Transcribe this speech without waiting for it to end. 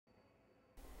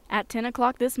At 10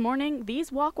 o'clock this morning,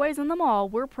 these walkways in the mall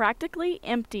were practically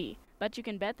empty. But you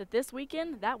can bet that this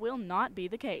weekend that will not be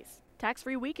the case.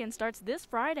 Tax-free weekend starts this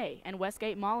Friday, and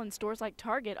Westgate Mall and stores like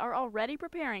Target are already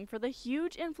preparing for the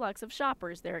huge influx of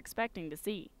shoppers they're expecting to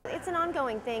see. It's an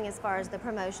ongoing thing as far as the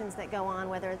promotions that go on,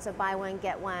 whether it's a buy one,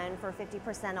 get one for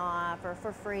 50% off or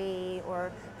for free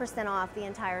or % off the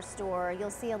entire store.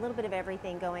 You'll see a little bit of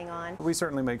everything going on. We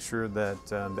certainly make sure that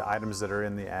the items that are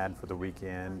in the ad for the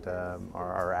weekend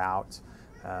are out.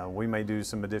 We may do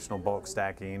some additional bulk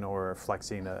stacking or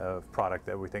flexing of product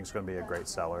that we think is going to be a great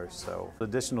seller. So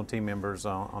additional team members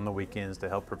on the weekends to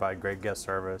help provide great guest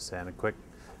service and a quick,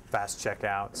 fast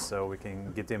checkout so we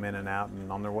can get them in and out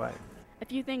and on their way. A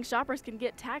few things shoppers can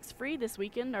get tax-free this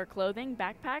weekend are clothing,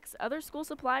 backpacks, other school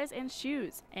supplies, and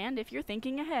shoes. And if you're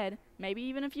thinking ahead, maybe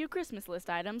even a few Christmas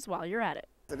list items while you're at it.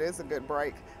 It is a good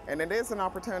break, and it is an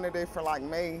opportunity for like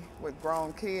me with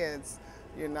grown kids,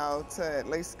 you know, to at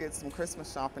least get some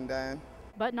Christmas shopping done.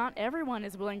 But not everyone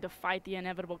is willing to fight the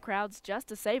inevitable crowds just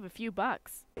to save a few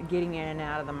bucks. Getting in and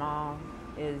out of the mall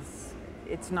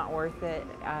it's not worth it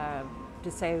to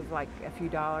save like a few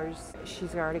dollars.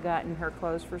 She's already gotten her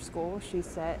clothes for school, she's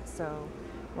set, so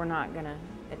we're not going to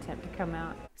attempt to come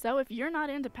out. So if you're not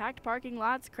into packed parking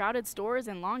lots, crowded stores,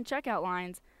 and long checkout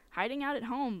lines, hiding out at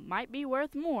home might be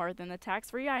worth more than the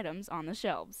tax-free items on the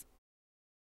shelves.